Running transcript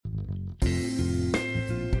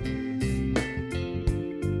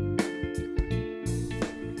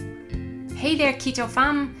Hey there, Keto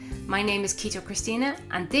fam. My name is Keto Christina,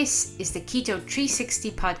 and this is the Keto 360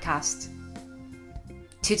 podcast.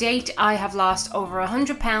 To date, I have lost over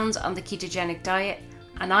 100 pounds on the ketogenic diet,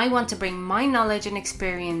 and I want to bring my knowledge and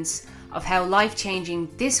experience of how life-changing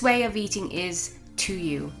this way of eating is to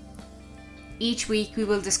you. Each week, we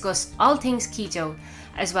will discuss all things keto,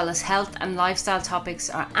 as well as health and lifestyle topics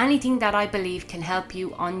or anything that I believe can help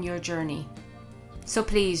you on your journey. So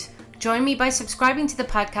please, join me by subscribing to the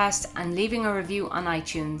podcast and leaving a review on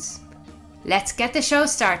iTunes. Let's get the show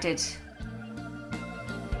started.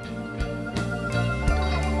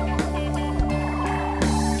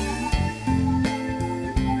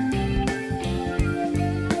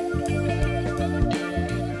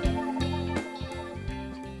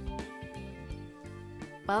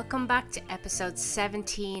 Welcome back to episode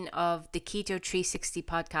 17 of the Keto 360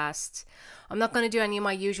 podcast. I'm not going to do any of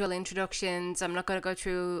my usual introductions. I'm not going to go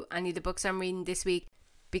through any of the books I'm reading this week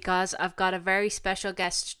because I've got a very special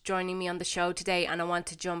guest joining me on the show today and I want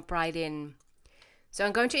to jump right in. So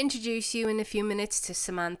I'm going to introduce you in a few minutes to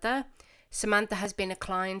Samantha. Samantha has been a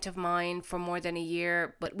client of mine for more than a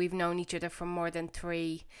year, but we've known each other for more than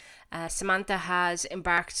 3. Samantha has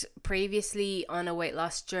embarked previously on a weight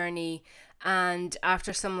loss journey and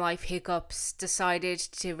after some life hiccups decided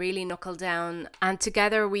to really knuckle down, and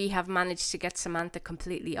together we have managed to get Samantha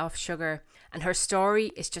completely off sugar, and her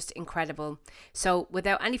story is just incredible. So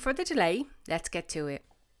without any further delay, let's get to it.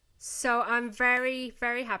 So I'm very,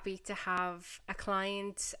 very happy to have a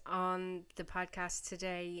client on the podcast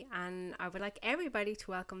today, and I would like everybody to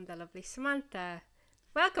welcome the lovely Samantha.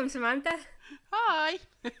 Welcome, Samantha. Hi.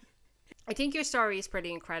 I think your story is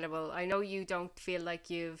pretty incredible. I know you don't feel like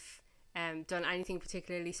you've done anything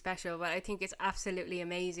particularly special, but I think it's absolutely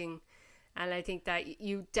amazing, and I think that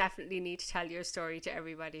you definitely need to tell your story to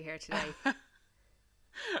everybody here today.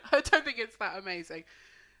 I don't think it's that amazing,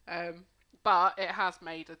 but it has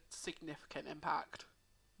made a significant impact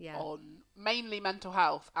on mainly mental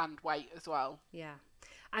health and weight as well. Yeah,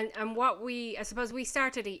 and what I suppose we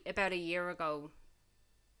started about a year ago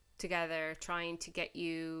together, trying to get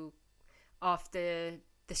you off the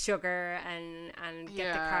sugar and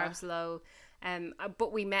get the carbs low,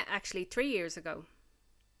 but we met actually 3 years ago.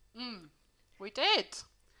 We did,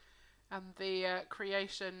 and the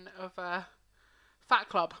creation of a fat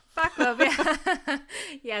club, yeah.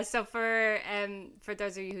 Yeah, so for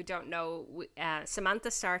those of you who don't know, Samantha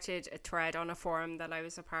started a thread on a forum that I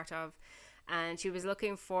was a part of, and she was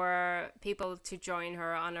looking for people to join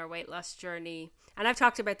her on her weight loss journey. And I've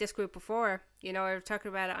talked about this group before, I've talked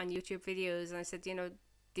about it on YouTube videos, and I said,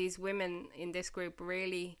 these women in this group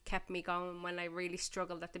really kept me going when I really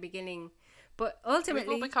struggled at the beginning. But ultimately,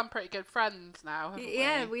 we've all become pretty good friends now, haven't we?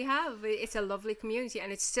 Yeah, we have. It's a lovely community, and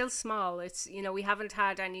it's still small. It's, we haven't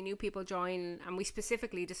had any new people join, and we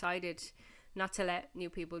specifically decided not to let new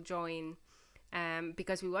people join,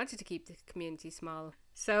 because we wanted to keep the community small.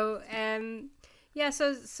 So,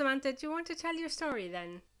 so Samantha, do you want to tell your story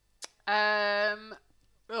then? Where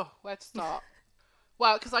to start?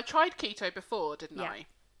 Well, because I tried keto before, didn't I?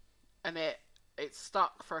 And it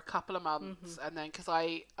stuck for a couple of months, and then because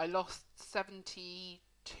I lost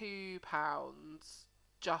 72 pounds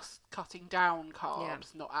just cutting down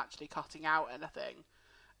carbs, not actually cutting out anything.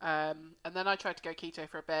 And then I tried to go keto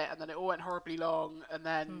for a bit, and then it all went horribly long, and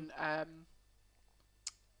then I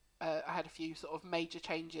had a few sort of major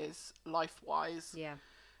changes life-wise. Yeah.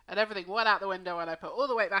 And everything went out the window, and I put all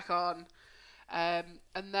the weight back on. And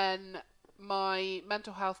then my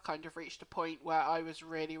mental health kind of reached a point where I was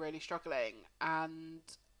really, really struggling, and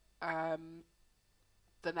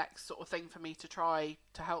the next sort of thing for me to try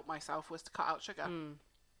to help myself was to cut out sugar.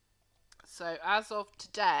 So as of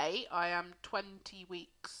today, I am 20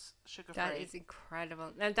 weeks sugar-free. That is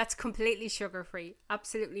incredible. And that's completely sugar-free.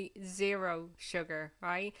 Absolutely zero sugar,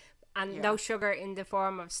 right? And no sugar in the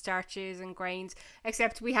form of starches and grains,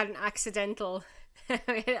 except we had an accidental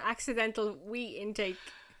wheat intake.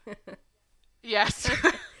 Yes,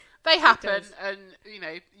 they happen, and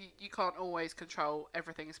you can't always control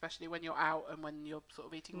everything, especially when you're out and when you're sort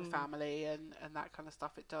of eating with family and that kind of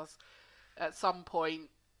stuff. It does, at some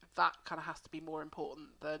point, that kind of has to be more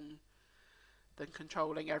important than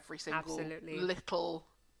controlling every single little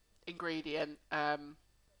ingredient.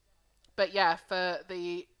 But yeah, for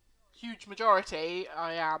the huge majority,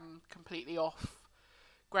 I am completely off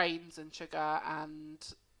grains and sugar and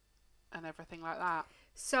everything like that.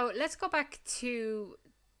 So let's go back to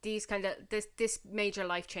these kind of this major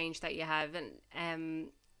life change that you have,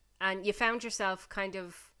 and you found yourself kind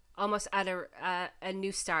of almost at a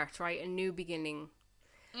new start, right? A new beginning.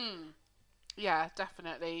 Yeah,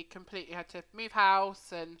 definitely. Completely had to move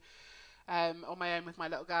house and on my own with my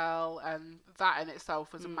little girl, and that in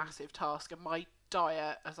itself was a massive task. And my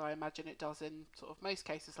diet, as I imagine it does in sort of most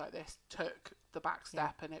cases like this, took the back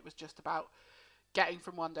step, and it was just about getting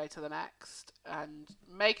from one day to the next and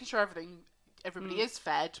making sure everybody is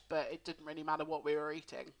fed, but it didn't really matter what we were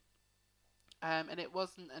eating. And it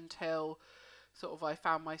wasn't until sort of I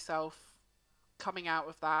found myself coming out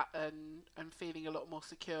of that and feeling a lot more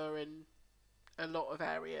secure in a lot of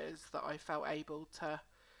areas that I felt able to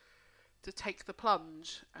take the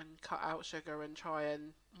plunge and cut out sugar and try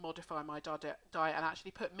and modify my diet and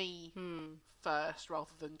actually put me first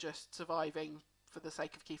rather than just surviving for the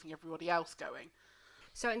sake of keeping everybody else going.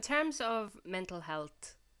 So in terms of mental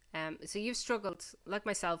health, so you've struggled, like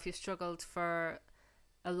myself, you've struggled for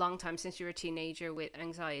a long time since you were a teenager with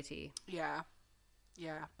anxiety. Yeah,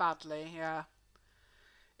 badly, yeah.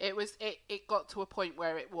 It got to a point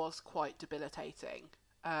where it was quite debilitating,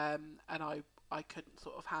 and I couldn't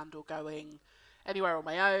sort of handle going anywhere on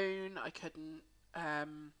my own. I couldn't,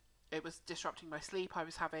 it was disrupting my sleep. I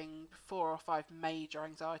was having 4 or 5 major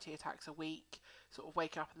anxiety attacks a week, sort of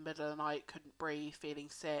waking up in the middle of the night, couldn't breathe, feeling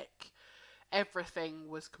sick. Everything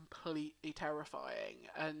was completely terrifying.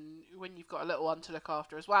 And when you've got a little one to look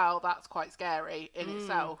after as well, that's quite scary in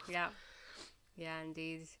itself. Yeah,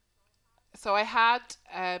 indeed. So I had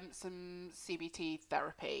some CBT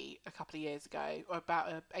therapy a couple of years ago, or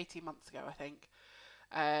about 18 months ago, I think.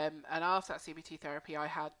 And after that CBT therapy, I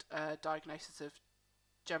had a diagnosis of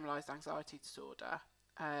generalized anxiety disorder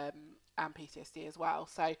and PTSD as well.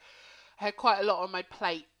 So I had quite a lot on my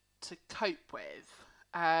plate to cope with.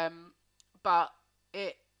 But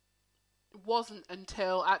it wasn't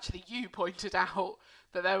until actually you pointed out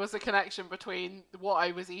that there was a connection between what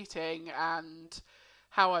I was eating and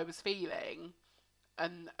how I was feeling,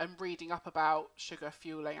 and reading up about sugar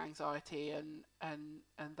fueling anxiety and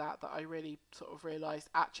that I really sort of realised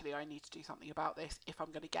actually I need to do something about this if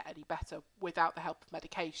I'm going to get any better without the help of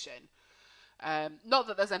medication. Not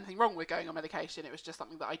that there's anything wrong with going on medication, it was just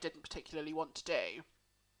something that I didn't particularly want to do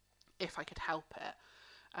if I could help it.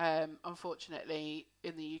 Unfortunately,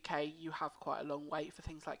 in the UK, you have quite a long wait for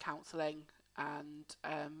things like counselling and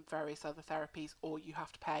various other therapies, or you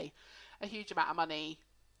have to pay a huge amount of money.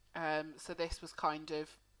 So this is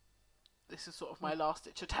sort of my last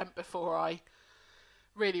ditch attempt before I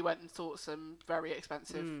really went and sought some very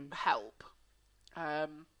expensive help. But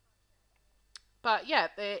yeah,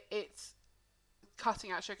 it's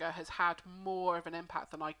cutting out sugar has had more of an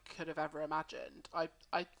impact than I could have ever imagined. I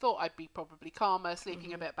thought I'd be probably calmer,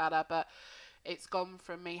 sleeping a bit better, but it's gone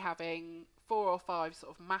from me having 4 or 5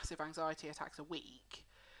 sort of massive anxiety attacks a week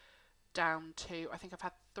down to, I think I've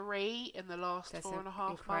had 3 in the last 4.5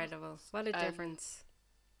 months. Incredible. What a difference.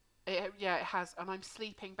 It has. And I'm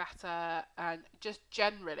sleeping better and just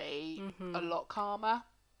generally a lot calmer.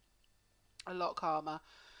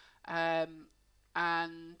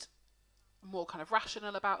 And more kind of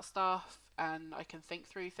rational about stuff, and I can think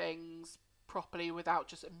through things properly without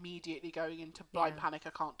just immediately going into blind panic. I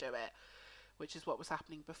can't do it, which is what was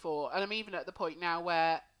happening before. And I'm even at the point now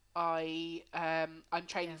where I'm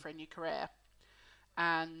training for a new career,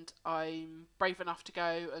 and I'm brave enough to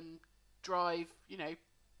go and drive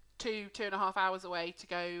 2.5 hours away to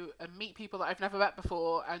go and meet people that I've never met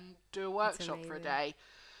before and do a workshop for a day,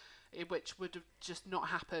 which would have just not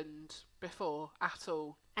happened before at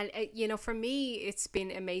all. And for me, it's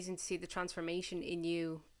been amazing to see the transformation in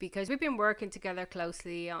you, because we've been working together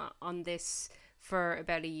closely on this for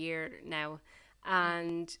about a year now.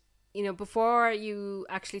 And before you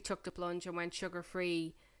actually took the plunge and went sugar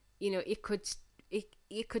free, it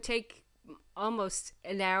could take almost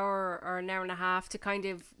an hour or an hour and a half to kind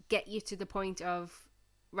of get you to the point of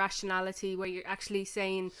rationality where you're actually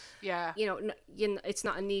saying, it's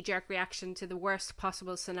not a knee-jerk reaction to the worst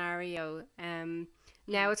possible scenario.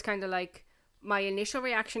 Now it's kind of like, my initial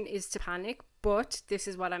reaction is to panic, but this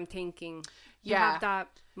is what I'm thinking. You have that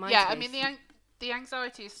mindset. Yeah, I mean, the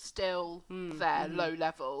anxiety is still there, low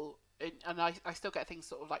level, and I still get things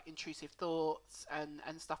sort of like intrusive thoughts and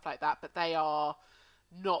stuff like that, but they are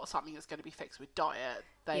not something that's going to be fixed with diet.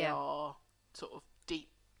 They are sort of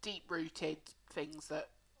deep-rooted things that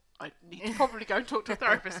I need to probably go and talk to a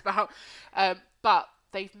therapist about. But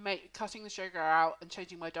cutting the sugar out and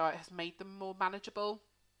changing my diet has made them more manageable.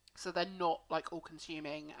 So they're not like all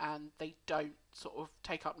consuming, and they don't sort of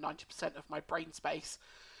take up 90% of my brain space.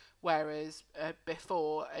 Whereas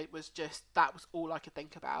before it was just, that was all I could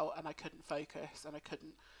think about, and I couldn't focus and I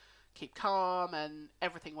couldn't keep calm, and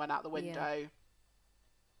everything went out the window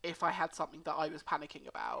if I had something that I was panicking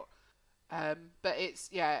about. But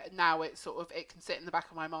now it's sort of, it can sit in the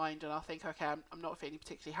back of my mind and I'll think, okay, I'm not feeling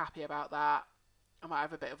particularly happy about that. I might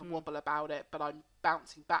have a bit of a wobble about it, but I'm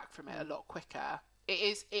bouncing back from it a lot quicker.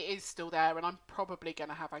 It is still there, and I'm probably going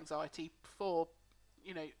to have anxiety for,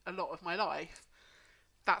 you know, a lot of my life.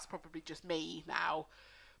 That's probably just me now,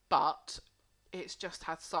 but it's just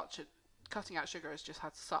had cutting out sugar has just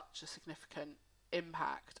had such a significant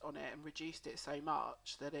impact on it and reduced it so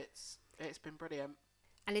much that it's been brilliant.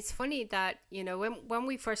 And it's funny that, you know, when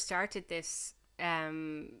we first started this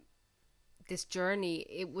this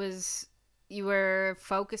journey, you were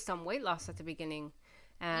focused on weight loss at the beginning.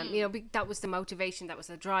 You know, that was the motivation, that was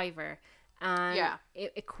the driver. And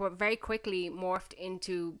it very quickly morphed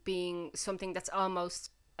into being something that's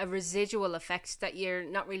almost a residual effect that you're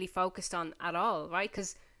not really focused on at all, right?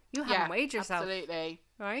 Because you haven't weighed yourself. Absolutely.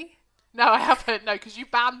 Right? No, I haven't. No, because you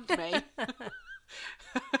banned me.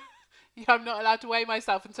 I'm not allowed to weigh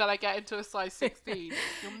myself until I get into a size 16.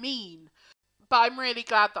 You're mean. But I'm really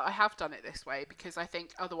glad that I have done it this way, because I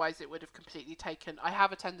think otherwise it would have completely taken... I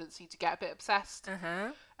have a tendency to get a bit obsessed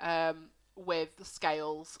with the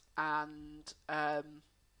scales and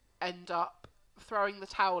end up throwing the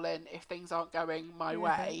towel in if things aren't going my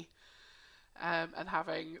way, and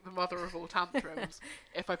having the mother of all tantrums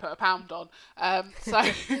if I put a pound on. So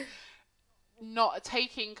not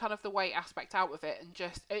taking kind of the weight aspect out of it, and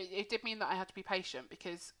just... It did mean that I had to be patient,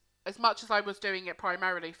 because as much as I was doing it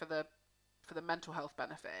primarily for the mental health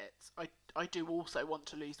benefits, I do also want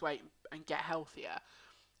to lose weight and get healthier.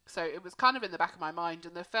 So it was kind of in the back of my mind,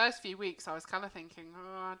 and the first few weeks I was kind of thinking,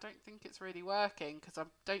 I don't think it's really working, because I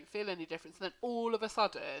don't feel any difference. And then all of a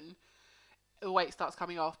sudden the weight starts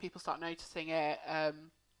coming off, people start noticing it, and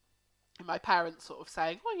my parents sort of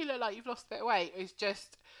saying, oh, you look like you've lost a bit of weight. It's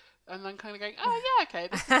just, and I'm kind of going, oh yeah, okay,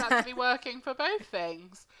 this is actually working for both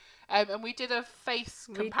things. And we did a face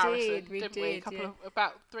comparison, didn't we?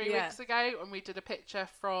 About 3 weeks ago, and we did a picture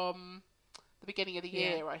from the beginning of the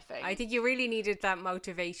year, I think. I think you really needed that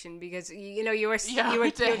motivation, because, you know, you were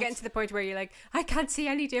getting to the point where you're like, I can't see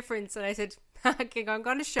any difference. And I said, okay, I'm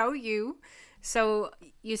going to show you. So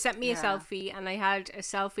you sent me a selfie, and I had a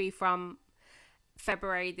selfie from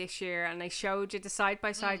February this year, and I showed you the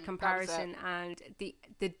side-by-side comparison, and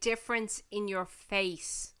the difference in your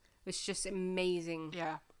face was just amazing.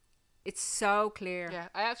 Yeah. It's so clear. Yeah,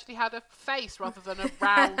 I actually had a face rather than a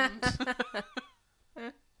round.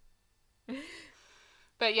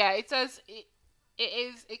 But yeah, it does.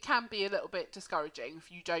 It can be a little bit discouraging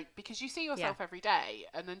if you don't, because you see yourself every day,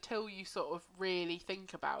 and until you sort of really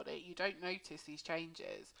think about it, you don't notice these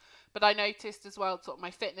changes. But I noticed as well, sort of my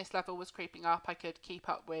fitness level was creeping up. I could keep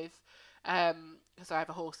up with, because I have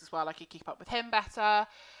a horse as well, I could keep up with him better.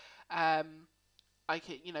 I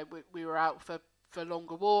could, you know, we were out for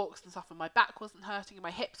longer walks and stuff, and my back wasn't hurting and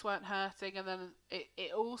my hips weren't hurting, and then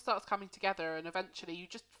it all starts coming together, and eventually you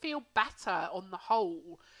just feel better on the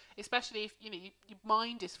whole, especially if, you know, your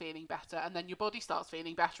mind is feeling better, and then your body starts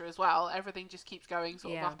feeling better as well. Everything just keeps going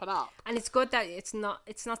sort of up and up. And it's good that it's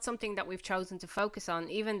not something that we've chosen to focus on,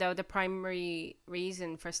 even though the primary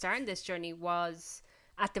reason for starting this journey was,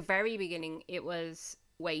 at the very beginning, it was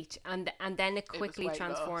weight, and then it quickly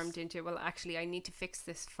transformed into, well, actually I need to fix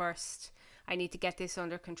this first. I need to get this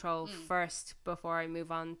under control first before I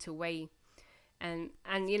move on to weight. And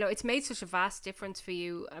you know, it's made such a vast difference for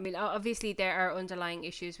you. I mean, obviously there are underlying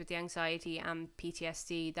issues with the anxiety and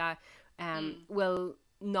PTSD that will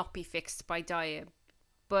not be fixed by diet.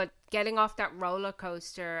 But getting off that roller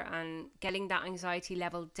coaster and getting that anxiety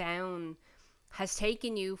level down has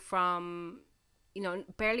taken you from, you know,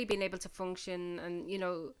 barely being able to function, and, you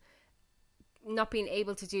know, not being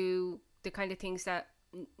able to do the kind of things that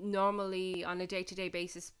normally on a day-to-day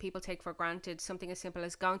basis people take for granted. Something as simple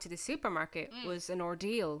as going to the supermarket was an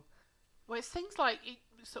ordeal. Well, it's things like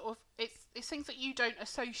it's things that you don't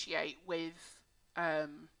associate with.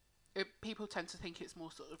 People tend to think it's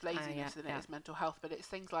more sort of laziness than it is mental health, but it's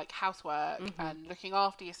things like housework and looking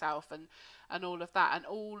after yourself and all of that, and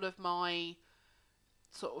all of my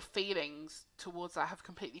sort of feelings towards that have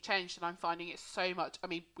completely changed, and I'm finding it so much. I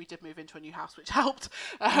mean, we did move into a new house, which helped,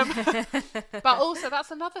 but also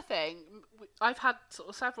that's another thing. I've had sort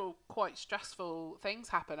of several quite stressful things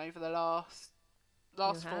happen over the last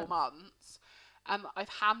 4 months, and I've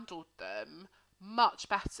handled them much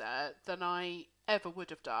better than I ever would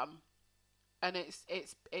have done. And it's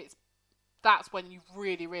that's when you've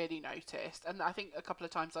really, really noticed. And I think a couple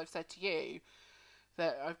of times I've said to you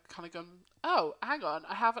that I've kind of gone, oh, hang on,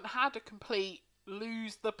 I haven't had a complete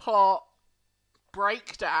lose the plot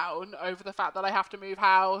breakdown over the fact that I have to move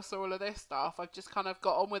house or all of this stuff. I've just kind of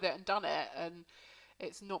got on with it and done it, and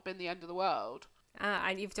it's not been the end of the world.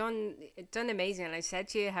 And you've done amazing. And I said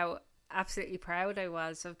to you how absolutely proud I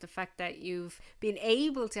was of the fact that you've been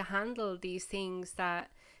able to handle these things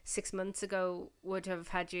that 6 months ago would have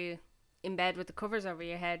had you in bed with the covers over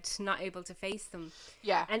your head, not able to face them.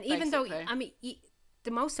 Yeah. And even basically. though, I mean,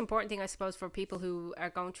 the most important thing, I suppose, for people who are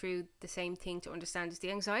going through the same thing to understand is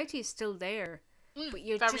the anxiety is still there, but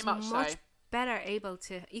you're very just much much so. better able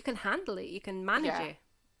to, you can handle it, you can manage Yeah. it.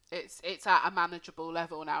 It's at a manageable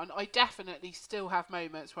level now, and I definitely still have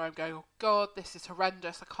moments where I'm going, oh God, this is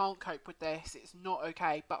horrendous, I can't cope with this, it's not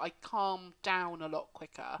okay, but I calm down a lot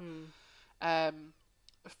quicker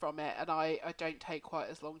from it, and I don't take quite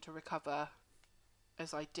as long to recover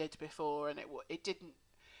as I did before, and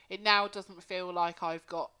it now doesn't feel like I've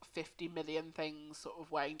got 50 million things sort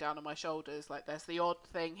of weighing down on my shoulders. Like there's the odd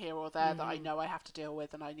thing here or there that I know I have to deal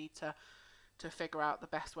with, and I need to figure out the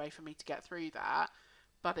best way for me to get through that.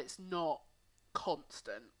 But it's not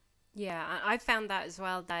constant. Yeah, I found that as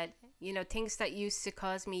well, that, you know, things that used to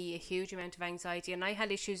cause me a huge amount of anxiety, and I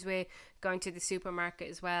had issues with going to the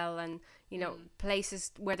supermarket as well, and, you know,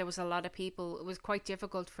 places where there was a lot of people, it was quite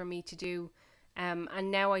difficult for me to do.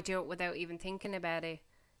 And now I do it without even thinking about it.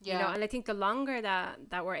 Yeah. You know, and I think the longer that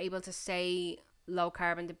we're able to stay low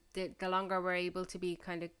carb, and the longer we're able to be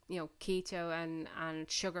kind of, you know, keto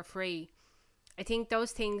and sugar free, I think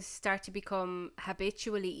those things start to become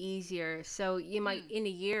habitually easier. So you might, in a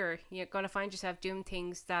year, you're going to find yourself doing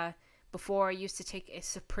things that before used to take a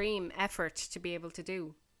supreme effort to be able to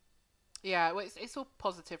do. Yeah, well, it's all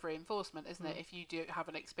positive reinforcement, isn't it? If you do have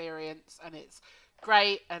an experience and it's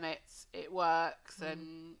great and it works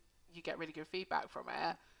and you get really good feedback from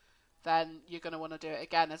it, then you're going to want to do it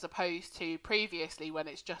again, as opposed to previously when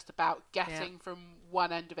it's just about getting from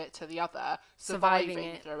one end of it to the other,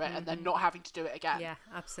 surviving through it, and then not having to do it again. Yeah,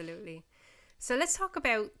 absolutely. So let's talk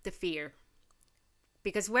about the fear.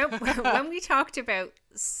 Because when we talked about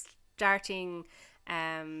starting,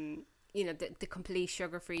 you know, the complete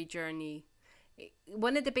sugar-free journey,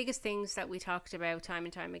 one of the biggest things that we talked about time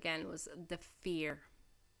and time again was the fear.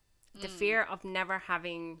 The fear of never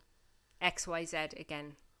having XYZ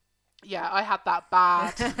again. Yeah, I had that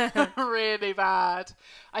bad, really bad.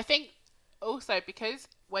 I think also because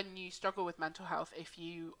when you struggle with mental health, if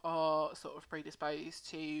you are sort of predisposed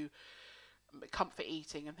to comfort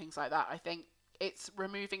eating and things like that, I think it's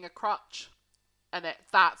removing a crutch, and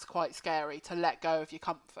that's quite scary, to let go of your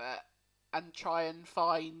comfort and try and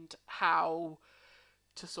find how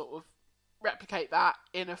to sort of replicate that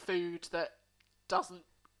in a food that doesn't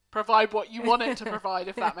provide what you want it to provide,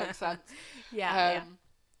 if that makes sense. Yeah.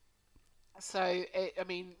 So, I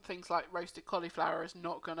mean, things like roasted cauliflower is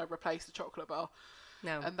not going to replace the chocolate bar.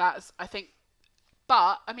 No. And that's, I think,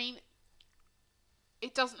 but, I mean,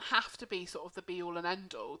 it doesn't have to be sort of the be all and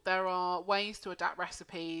end all. There are ways to adapt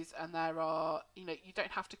recipes, and there are, you know, you don't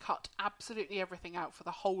have to cut absolutely everything out for the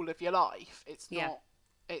whole of your life. It's not,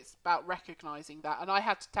 it's about recognising that. And I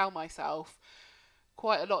had to tell myself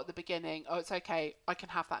quite a lot at the beginning, oh, it's okay, I can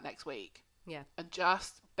have that next week. Yeah. And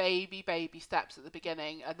just baby steps at the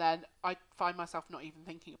beginning, and then I find myself not even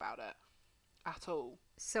thinking about it at all.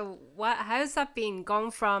 So how's that been, going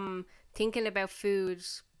from thinking about food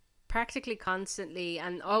practically constantly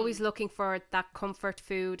and always looking for that comfort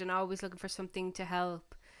food and always looking for something to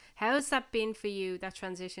help? How's that been for you, that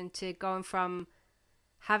transition to going from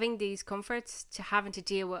having these comforts to having to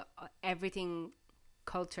deal with everything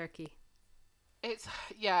cold turkey? It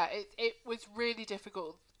was really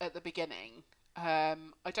difficult at the beginning.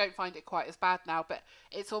 I don't find it quite as bad now, but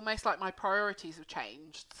it's almost like my priorities have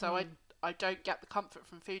changed. So I don't get the comfort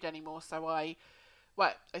from food anymore. So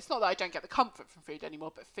well, it's not that I don't get the comfort from food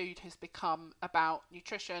anymore, but food has become about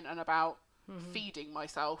nutrition and about feeding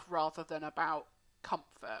myself rather than about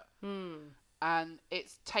comfort. And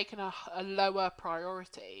it's taken a lower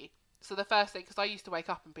priority. So the first thing, because I used to wake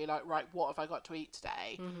up and be like, right, what have I got to eat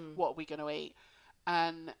today? What are we going to eat?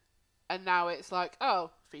 And now it's like,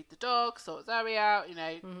 oh, feed the dog, sort Zoe out, you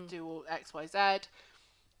know, do all X, Y, Z,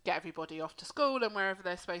 get everybody off to school and wherever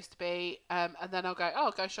they're supposed to be. And then I'll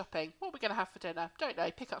go shopping. What are we going to have for dinner? Don't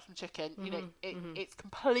know. Pick up some chicken. You know, it's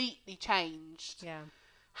completely changed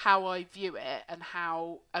how I view it and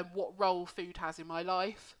what role food has in my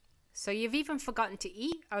life. So you've even forgotten to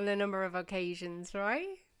eat on a number of occasions, right?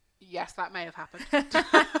 Yes, that may have happened.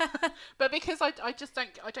 But because I just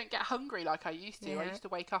don't get hungry like I used to. I used to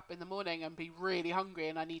wake up in the morning and be really hungry,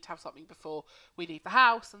 and I need to have something before we leave the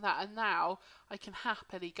house and that. And now I can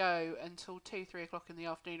happily go until 2-3 o'clock in the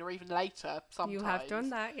afternoon, or even later sometimes. You have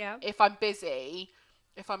done that, yeah. If I'm busy,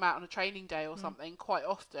 if I'm out on a training day or something, quite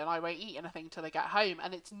often I won't eat anything till I get home.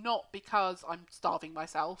 And it's not because I'm starving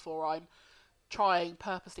myself or I'm trying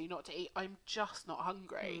purposely not to eat. I'm just not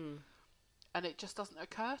hungry. and it just doesn't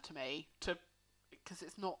occur to me because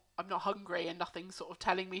I'm not hungry and nothing's sort of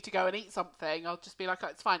telling me to go and eat something. I'll just be like, oh,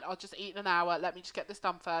 it's fine. I'll just eat in an hour. Let me just get this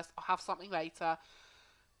done first. I'll have something later.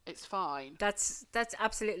 It's fine. That's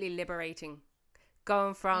absolutely liberating.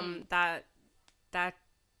 Going from that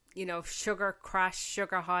sugar crash,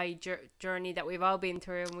 sugar high journey that we've all been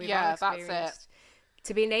through and we've all experienced. That's it.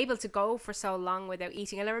 To being able to go for so long without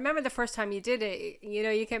eating. And I remember the first time you did it, you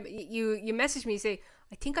messaged me, you say,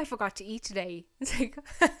 I think I forgot to eat today. It's like,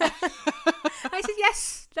 I said,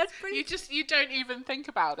 yes, that's brilliant. You don't even think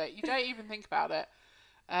about it.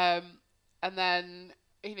 And then,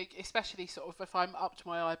 especially sort of if I'm up to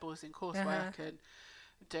my eyeballs in coursework and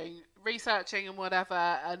doing researching and whatever,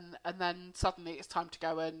 and then suddenly it's time to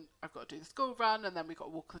go and I've got to do the school run, and then we've got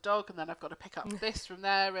to walk the dog, and then I've got to pick up this from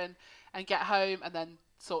there and get home, and then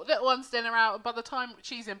sort little one's dinner out, and by the time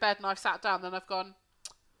she's in bed and I've sat down, then I've gone,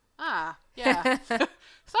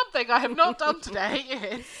 something I have not done today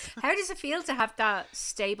is... How does it feel to have that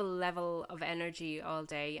stable level of energy all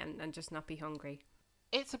day and just not be hungry?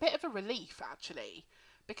 It's a bit of a relief, actually,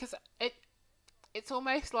 because it's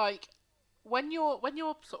almost like when you're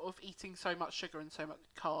sort of eating so much sugar and so much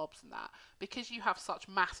carbs and that, because you have such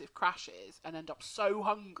massive crashes and end up so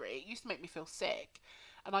hungry, it used to make me feel sick,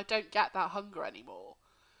 and I don't get that hunger anymore.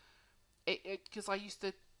 Because I used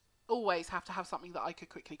to always have to have something that I could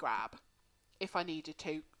quickly grab if I needed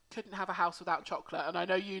to. Couldn't have a house without chocolate, and I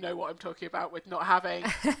know you know what I'm talking about with not having,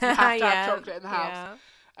 you have to have chocolate in the house.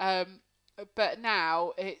 Yeah. But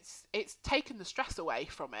now it's taken the stress away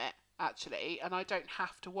from it, actually, and I don't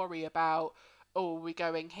have to worry about, oh, are we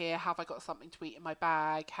going here? Have I got something to eat in my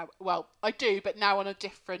bag? Well, I do, but now on a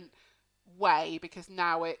different way, because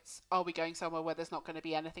now it's, are we going somewhere where there's not going to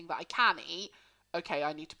be anything that I can eat? Okay,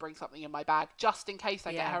 I need to bring something in my bag just in case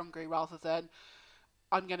I get hungry, rather than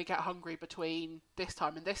I'm going to get hungry between this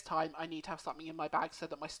time and this time. I need to have something in my bag so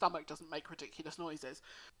that my stomach doesn't make ridiculous noises.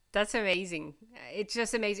 That's amazing. It's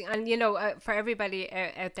just amazing. And, for everybody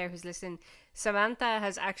out there who's listening, Samantha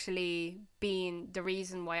has actually been the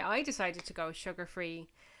reason why I decided to go sugar-free.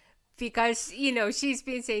 Because, she's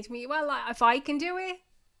been saying to me, well, if I can do it,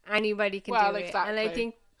 anybody can do it. Exactly. And I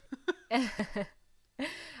think...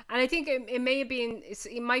 And I think it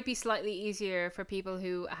might be slightly easier for people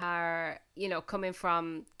who are, coming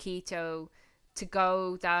from keto to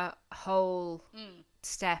go that whole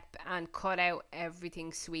step and cut out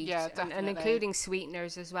everything sweet, and including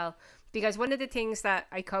sweeteners as well. Because one of the things that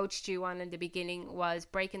I coached you on in the beginning was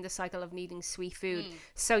breaking the cycle of needing sweet food.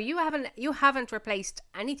 So you haven't replaced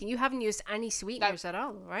anything. You haven't used any sweeteners at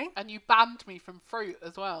all, right? And you banned me from fruit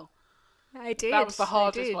as well. I did. That was the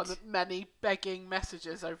hardest one. Many begging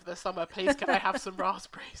messages over the summer. Please, can I have some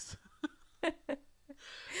raspberries?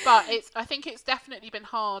 But I think it's definitely been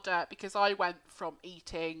harder because I went from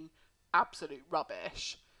eating absolute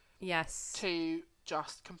rubbish, to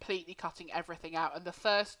just completely cutting everything out. And the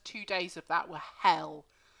first 2 days of that were hell.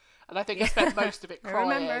 And I think I spent most of it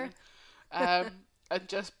crying, and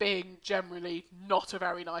just being generally not a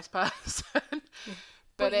very nice person.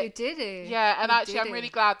 But you did it. Yeah, and actually I'm really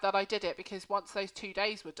glad that I did it, because once those 2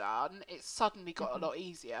 days were done, it suddenly got a lot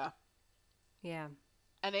easier. Yeah.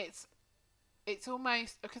 And it's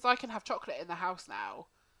almost, because I can have chocolate in the house now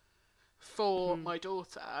for my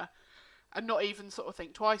daughter and not even sort of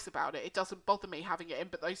think twice about it. It doesn't bother me having it in,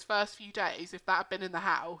 but those first few days, if that had been in the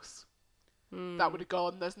house, that would have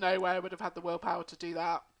gone. There's no way I would have had the willpower to do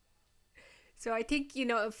that. So I think,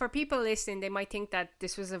 for people listening, they might think that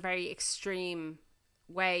this was a very extreme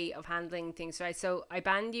way of handling things, right? So I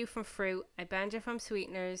banned you from fruit, I banned you from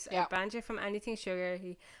sweeteners, I banned you from anything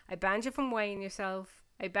sugary, I banned you from weighing yourself,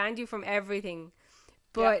 I banned you from everything.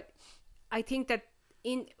 But I think that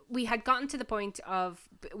we had gotten to the point of,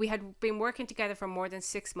 we had been working together for more than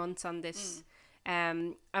 6 months on this,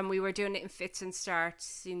 and we were doing it in fits and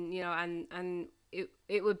starts, and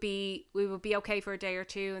we would be okay for a day or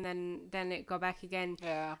two, and then it go back again.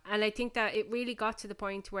 Yeah. And I think that it really got to the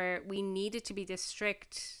point where we needed to be this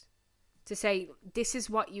strict to say, this is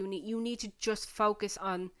what you need. You need to just focus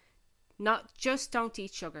on, not just don't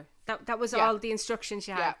eat sugar. That was all the instructions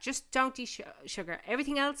you had. Yeah. Just don't eat sugar.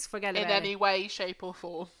 Everything else, forget about it. In any way, shape or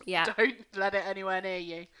form. Yeah. Don't let it anywhere near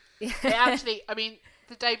you. It actually,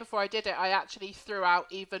 the day before I did it, I actually threw out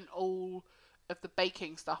even all of the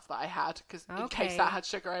baking stuff that I had, because in case that had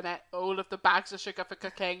sugar in it, all of the bags of sugar for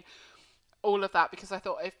cooking, all of that, because I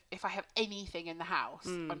thought if I have anything in the house,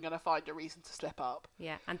 I'm going to find a reason to slip up.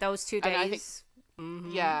 Yeah, and those 2 days...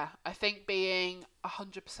 I think being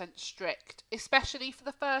 100% strict, especially for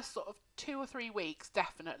the first sort of 2 or 3 weeks,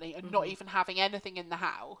 definitely, and not even having anything in the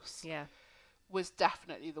house, was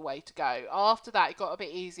definitely the way to go. After that, it got a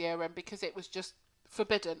bit easier, and because it was just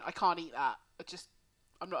forbidden, I can't eat that.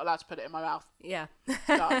 I'm not allowed to put it in my mouth. Yeah.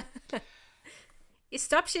 Done. It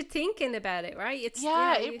stops you thinking about it, right? It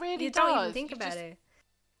really you does. don't even think about it.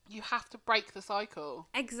 You have to break the cycle.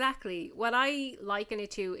 Exactly. What I liken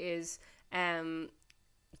it to is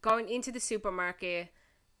going into the supermarket,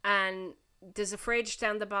 and there's a fridge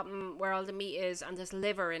down the bottom where all the meat is, and there's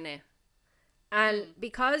liver in it. And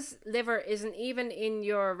because liver isn't even in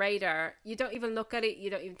your radar, you don't even look at it, you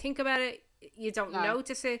don't even think about it, you don't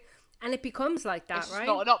notice it, and it becomes like that, it's right? It's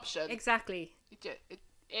not an option. Exactly.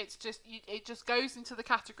 It just goes into the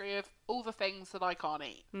category of all the things that I can't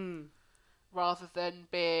eat. Rather than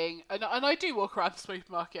being... And I do walk around the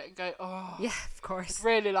supermarket and go, oh... Yeah, of course. I'd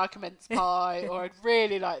really like a mince pie, or I'd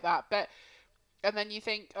really like that. And then you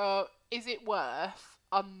think, is it worth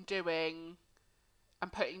undoing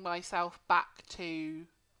and putting myself back to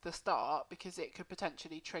the start, because it could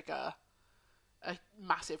potentially trigger a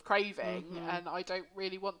massive craving, and I don't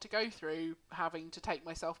really want to go through having to take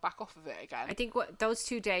myself back off of it again. I think those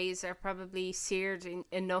 2 days are probably seared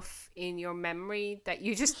enough in your memory that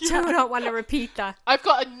you just do not want to repeat that. I've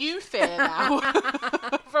got a new fear now.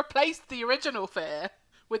 I've replaced the original fear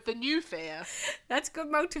with the new fear. That's good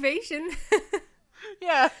motivation.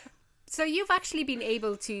 Yeah. So you've actually been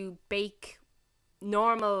able to bake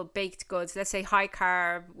normal baked goods, let's say high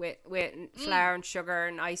carb with flour and sugar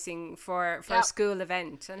and icing for a school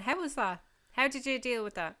event. And how was that? How did you deal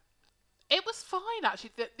with that? It was fine,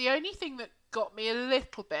 actually. The only thing that got me a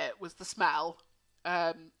little bit was the smell.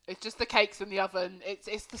 It's just the cakes in the oven.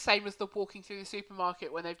 It's the same as the walking through the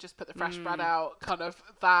supermarket when they've just put the fresh bread out, kind of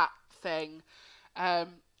that thing.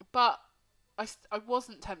 But I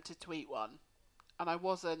wasn't tempted to eat one, and I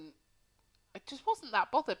just wasn't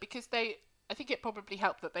that bothered, because I think it probably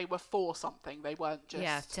helped that they were for something. They weren't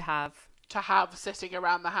just to have sitting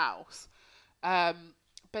around the house.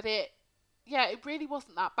 But it really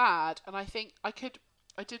wasn't that bad. And I think I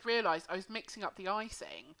did realise I was mixing up the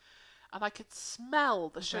icing, and I could smell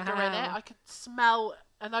the sugar in it. I could smell,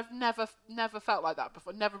 and I've never felt like that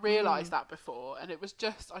before. Never realised that before. And it was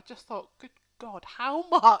I just thought, good God, how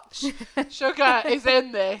much sugar is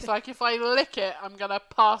in this? Like, if I lick it, I'm going to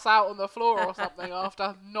pass out on the floor or something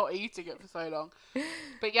after not eating it for so long.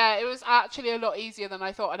 But yeah, it was actually a lot easier than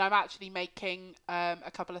I thought. And I'm actually making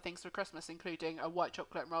a couple of things for Christmas, including a white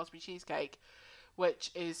chocolate and raspberry cheesecake,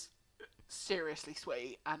 which is seriously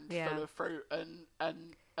sweet and full of fruit and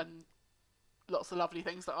lots of lovely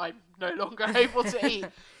things that I'm no longer able to eat.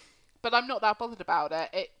 But I'm not that bothered about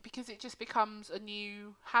it because it just becomes a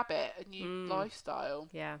new habit, a new lifestyle.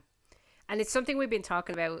 Yeah. And it's something we've been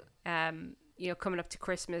talking about, coming up to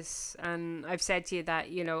Christmas. And I've said to you that,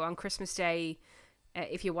 on Christmas Day,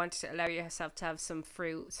 if you want to allow yourself to have some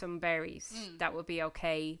fruit, some berries, that would be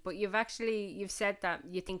okay. But you've said that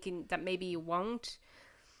you're thinking that maybe you won't.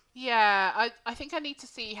 Yeah, I think I need to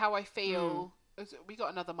see how I feel. We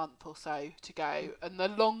got another month or so to go, and the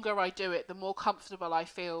longer I do it, the more comfortable I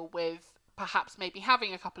feel with perhaps maybe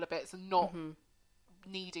having a couple of bits and not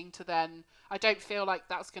needing to then... I don't feel like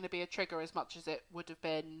that's going to be a trigger as much as it would have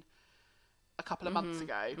been a couple of months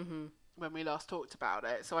ago when we last talked about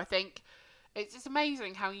it. So I think it's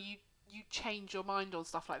amazing how you change your mind on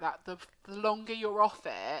stuff like that. The longer you're off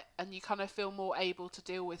it, and you kind of feel more able to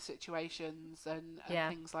deal with situations and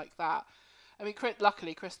things like that. I mean,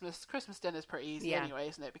 luckily Christmas dinner is pretty easy anyway,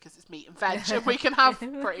 isn't it? Because it's meat and veg, and we can have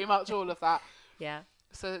pretty much all of that. Yeah.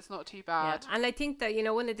 So it's not too bad. Yeah. And I think that,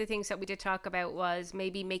 one of the things that we did talk about was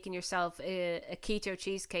maybe making yourself a keto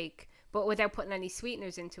cheesecake, but without putting any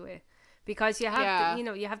sweeteners into it. Because you have,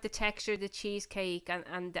 you have the texture of the cheesecake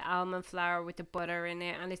and the almond flour with the butter in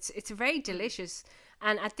it, and it's very delicious.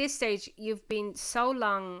 And at this stage, you've been so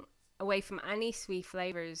long away from any sweet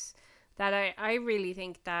flavors that I really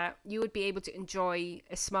think that you would be able to enjoy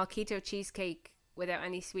a small keto cheesecake without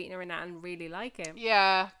any sweetener in it and really like it.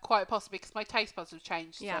 Yeah, quite possibly, because my taste buds have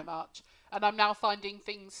changed so much. And I'm now finding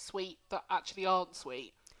things sweet that actually aren't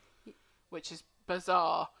sweet, which is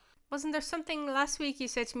bizarre. Wasn't there something last week you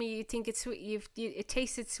said to me you think it's sweet? It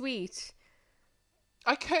tasted sweet.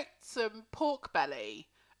 I cooked some pork belly,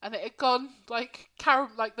 and it had gone like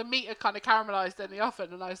the meat had kind of caramelized in the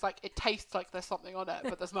oven, and I was like, it tastes like there's something on it,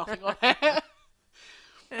 but there's nothing on it.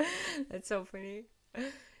 That's so funny.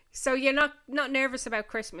 So you're not nervous about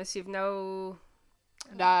Christmas? No.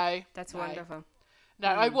 That's wonderful. No,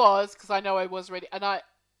 I was, because I know I was ready, and I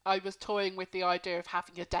was toying with the idea of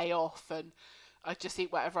having a day off and I just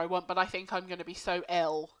eat whatever I want, but I think I'm going to be so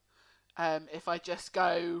ill if I just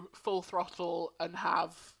go full throttle and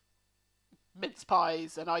have mince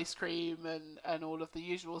pies and ice cream and all of the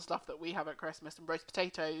usual stuff that we have at Christmas, and roast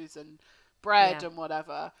potatoes and bread and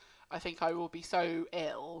whatever, I think I will be so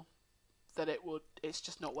ill that it's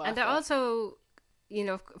just not worth it. And also, you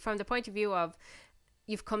know, from the point of view of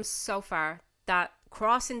you've come so far, that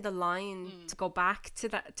crossing the line to go back to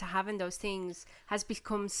that, to having those things, has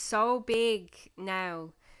become so big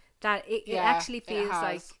now that it actually feels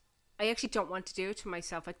like I actually don't want to do it to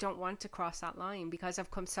myself. I don't want to cross that line because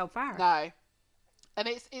I've come so far. No. And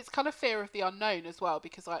it's kind of fear of the unknown as well,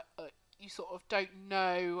 because you sort of don't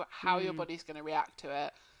know how your body's going to react to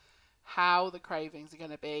it, how the cravings are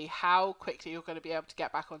going to be, how quickly you're going to be able to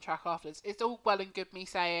get back on track afterwards. It's all well and good me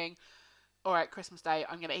saying, all right, Christmas Day,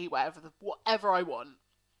 I'm going to eat whatever I want.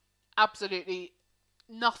 Absolutely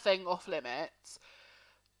nothing off limits.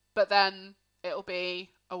 But then it'll be,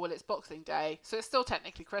 oh, well, it's Boxing Day, so it's still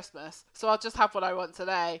technically Christmas, so I'll just have what I want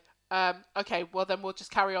today. Okay, well, then we'll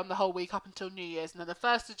just carry on the whole week up until New Year's, and then the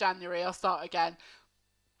 1st of January, I'll start again.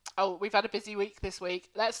 Oh, we've had a busy week this week.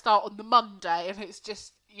 Let's start on the Monday, and it's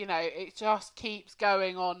just, you know, it just keeps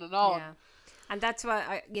going on and on. Yeah. And that's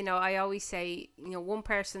why I always say, you know, one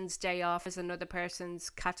person's day off is another person's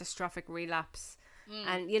catastrophic relapse.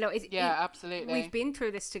 And, you know, absolutely. We've been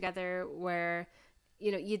through this together where,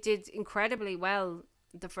 you know, you did incredibly well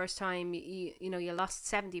the first time. You know, you lost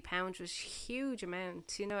 70 pounds, was a huge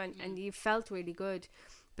amount, you know, and you felt really good.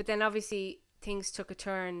 But then obviously things took a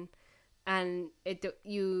turn and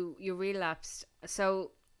you relapsed.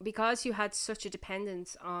 So because you had such a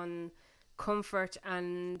dependence on comfort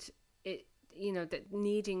and it, you know, that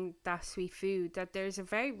needing that sweet food, that there's a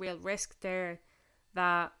very real risk there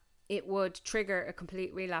that it would trigger a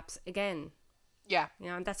complete relapse again. Yeah. You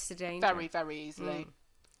know, and that's the danger. Very, very easily.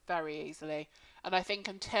 Very easily. And I think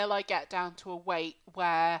until I get down to a weight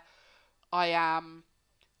where I am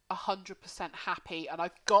 100% happy and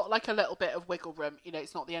I've got like a little bit of wiggle room, you know,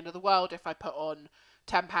 it's not the end of the world. If I put on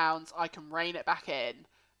 10 pounds, I can rein it back in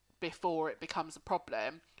before it becomes a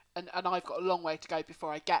problem. And I've got a long way to go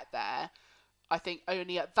before I get there. I think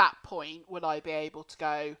only at that point will I be able to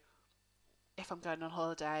go, if I'm going on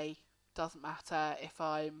holiday, doesn't matter if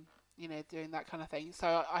I'm, you know, doing that kind of thing.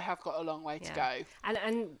 So I have got a long way to go.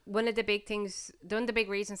 And one of the big things, one of the big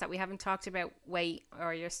reasons that we haven't talked about weight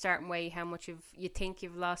or your starting weight, how much you think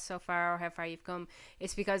you've lost so far or how far you've come,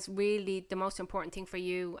 is because really the most important thing for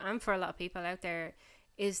you and for a lot of people out there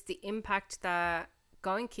is the impact that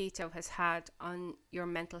going keto has had on your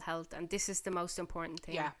mental health. And this is the most important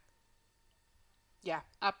thing. Yeah,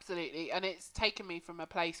 absolutely. And it's taken me from a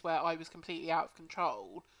place where I was completely out of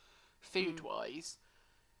control, food-wise,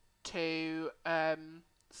 to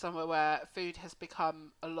somewhere where food has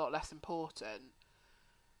become a lot less important.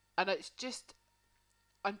 And it's just,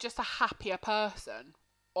 I'm just a happier person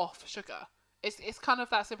off sugar. It's kind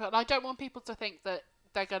of that simple. And I don't want people to think that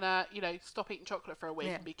they're going to, you know, stop eating chocolate for a week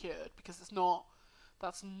and be cured, because that's not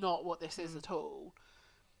what this is at all.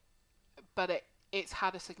 But it's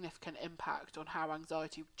had a significant impact on how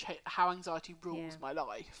anxiety rules my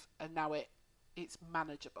life, and now it's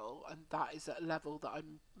manageable, and that is at a level that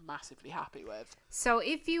I'm massively happy with. So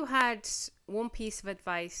if you had one piece of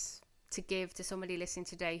advice to give to somebody listening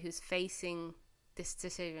today who's facing this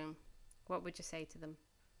decision, what would you say to them?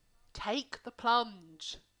 Take the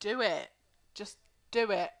plunge. Do it. Just do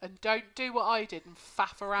it, and don't do what I did and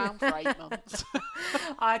faff around for 8 months.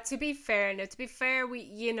 To be fair,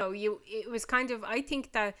 it was kind of, I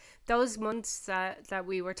think that those months that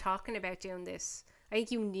we were talking about doing this, I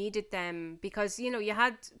think you needed them because, you know, you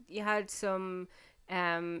had some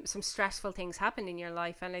stressful things happen in your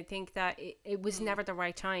life, and I think that it was never the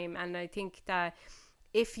right time. And I think that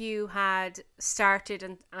if you had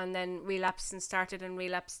started and then relapsed and started and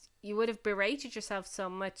relapsed, you would have berated yourself so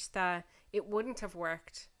much that it wouldn't have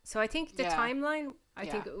worked. So I think the timeline, I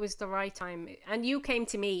think it was the right time. And you came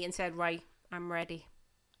to me and said, right, I'm ready.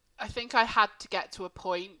 I think I had to get to a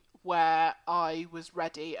point where I was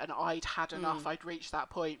ready and I'd had enough. I'd reached that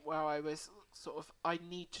point where I was sort of, I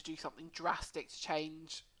need to do something drastic to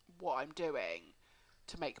change what I'm doing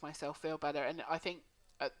to make myself feel better. And I think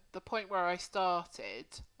at the point where I started,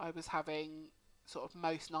 I was having sort of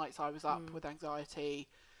most nights I was up with anxiety,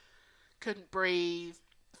 couldn't breathe,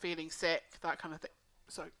 feeling sick, that kind of thing.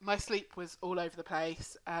 So my sleep was all over the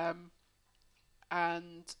place, and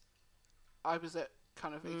I was at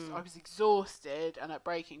kind of I was exhausted and at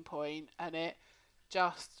breaking point, and it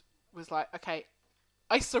just was like, okay,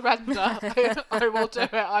 I surrender. I will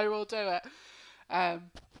do it.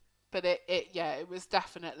 But it was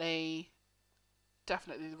definitely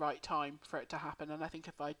the right time for it to happen. And I think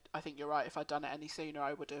I think you're right. If I'd done it any sooner,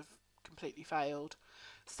 I would have completely failed.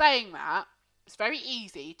 Saying that, it's very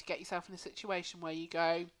easy to get yourself in a situation where you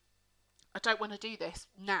go, I don't want to do this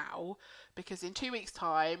now because in 2 weeks'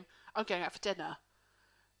 time I'm going out for dinner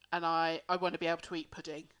and I want to be able to eat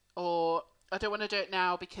pudding. Or I don't want to do it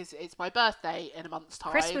now because it's my birthday in a month's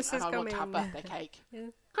time Christmas and is I want to coming. have birthday cake. Yeah.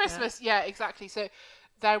 Christmas, yeah, exactly. So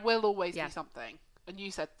there will always be something. And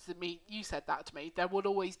you said that to me, there will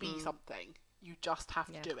always be something. You just have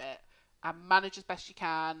to do it and manage as best you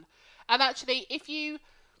can. And actually, if you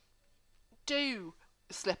do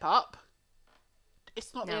slip up,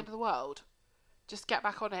 it's not the end of the world. Just get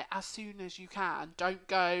back on it as soon as you can. Don't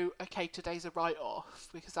go, okay, today's a write-off,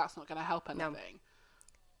 because that's not going to help anything. No.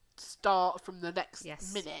 Start from the next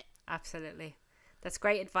minute. Absolutely. That's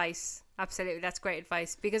great advice. Absolutely, that's great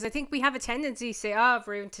advice. Because I think we have a tendency to say, oh, I've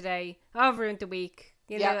ruined today. Oh, I've ruined the week.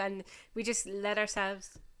 You know, and we just let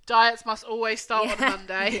ourselves... Diets must always start on a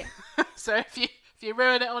Monday. So if you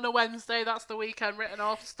ruin it on a Wednesday, that's the weekend written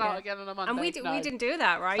off. Start again on a Monday. And we didn't do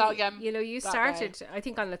that, right? Start again. You know, you started, I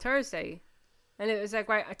think, on the Thursday. And it was like,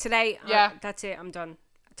 right, today, that's it, I'm done.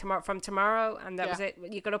 From tomorrow, and that was it.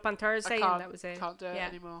 You got up on Thursday, and that was it. Can't do it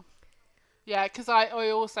anymore. Yeah, because I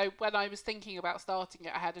also, when I was thinking about starting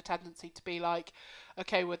it, I had a tendency to be like,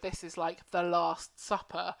 okay, well, this is like the last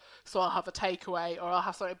supper, so I'll have a takeaway or I'll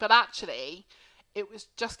have something. But actually, it was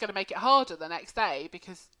just going to make it harder the next day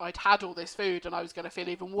because I'd had all this food and I was going to feel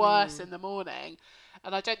even worse in the morning.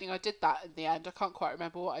 And I don't think I did that in the end. I can't quite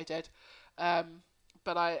remember what I did.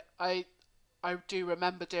 But I do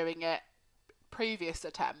remember doing it previous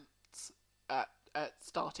attempts at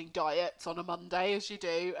starting diets on a Monday, as you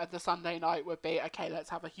do, and the Sunday night would be, okay, let's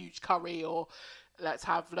have a huge curry or let's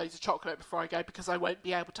have loads of chocolate before I go because I won't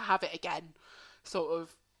be able to have it again, sort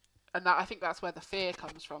of. And that, I think that's where the fear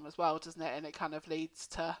comes from as well, doesn't it? And it kind of leads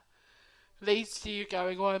to you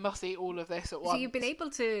going, oh, I must eat all of this at once. So you've been able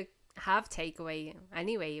to have takeaway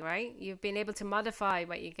anyway, right? You've been able to modify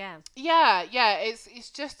what you get. Yeah. It's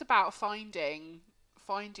just about finding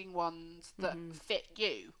ones that fit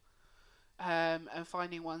you. And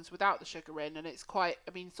finding ones without the sugar in, and it's quite,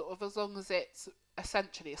 I mean, sort of as long as it's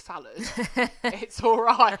essentially a salad, it's all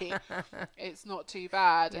right. It's not too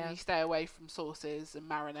bad, and you stay away from sauces and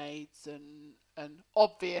marinades and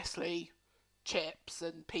obviously chips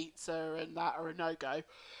and pizza and that are a no-go.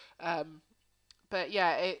 But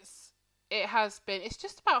yeah, it's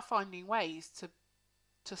just about finding ways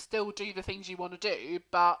to still do the things you want to do,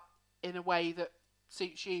 but in a way that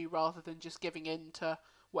suits you rather than just giving in to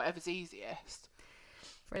whatever's easiest.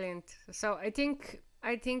 Brilliant. So I think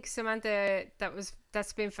Samantha,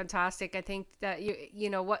 that's been fantastic. I think that you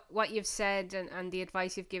know what you've said and the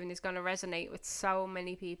advice you've given is going to resonate with so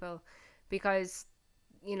many people, because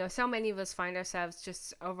you know so many of us find ourselves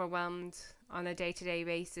just overwhelmed on a day-to-day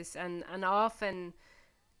basis, and often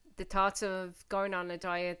the thoughts of going on a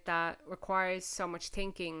diet that requires so much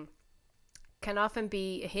thinking can often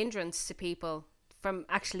be a hindrance to people from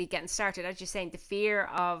actually getting started. As you're saying, the fear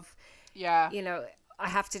of, you know, I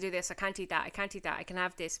have to do this, I can't eat that, I can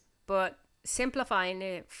have this. But simplifying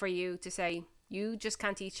it for you to say, you just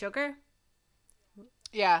can't eat sugar.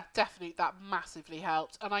 Yeah, definitely. That massively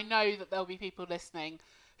helped. And I know that there'll be people listening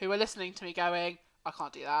who are listening to me going, I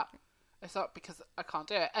can't do that. It's not because I can't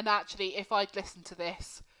do it. And actually, if I'd listened to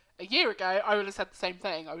this a year ago, I would have said the same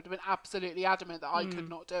thing. I would have been absolutely adamant that I could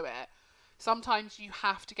not do it. Sometimes you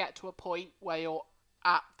have to get to a point where you're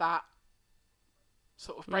at that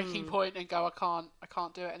sort of breaking point and go, I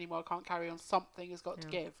can't do it anymore. I can't carry on. Something has got to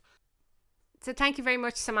give. So thank you very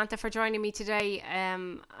much, Samantha, for joining me today.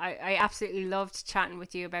 I absolutely loved chatting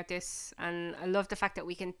with you about this, and I love the fact that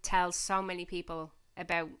we can tell so many people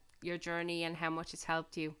about your journey and how much it's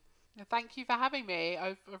helped you. Thank you for having me.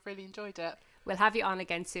 I've really enjoyed it. We'll have you on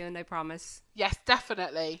again soon, I promise. Yes,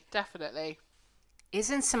 definitely.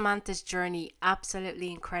 Isn't Samantha's journey absolutely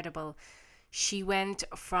incredible? She went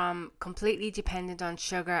from completely dependent on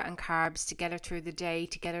sugar and carbs to get her through the day,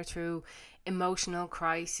 to get her through emotional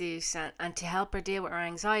crisis, and to help her deal with her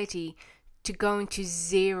anxiety, to going to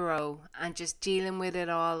zero and just dealing with it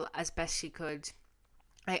all as best she could.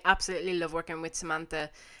 I absolutely love working with Samantha.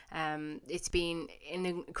 It's been an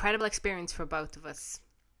incredible experience for both of us.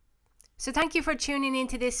 So thank you for tuning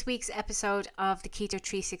into this week's episode of the Keto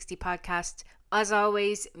 360 podcast. As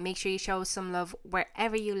always, make sure you show us some love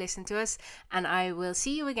wherever you listen to us, and I will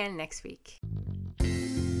see you again next week.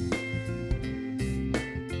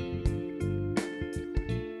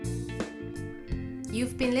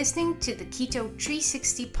 You've been listening to the Keto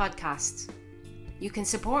 360 podcast. You can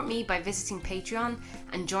support me by visiting Patreon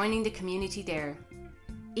and joining the community there.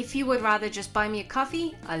 If you would rather just buy me a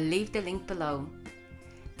coffee, I'll leave the link below.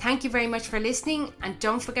 Thank you very much for listening, and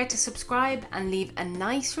don't forget to subscribe and leave a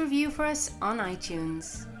nice review for us on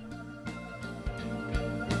iTunes.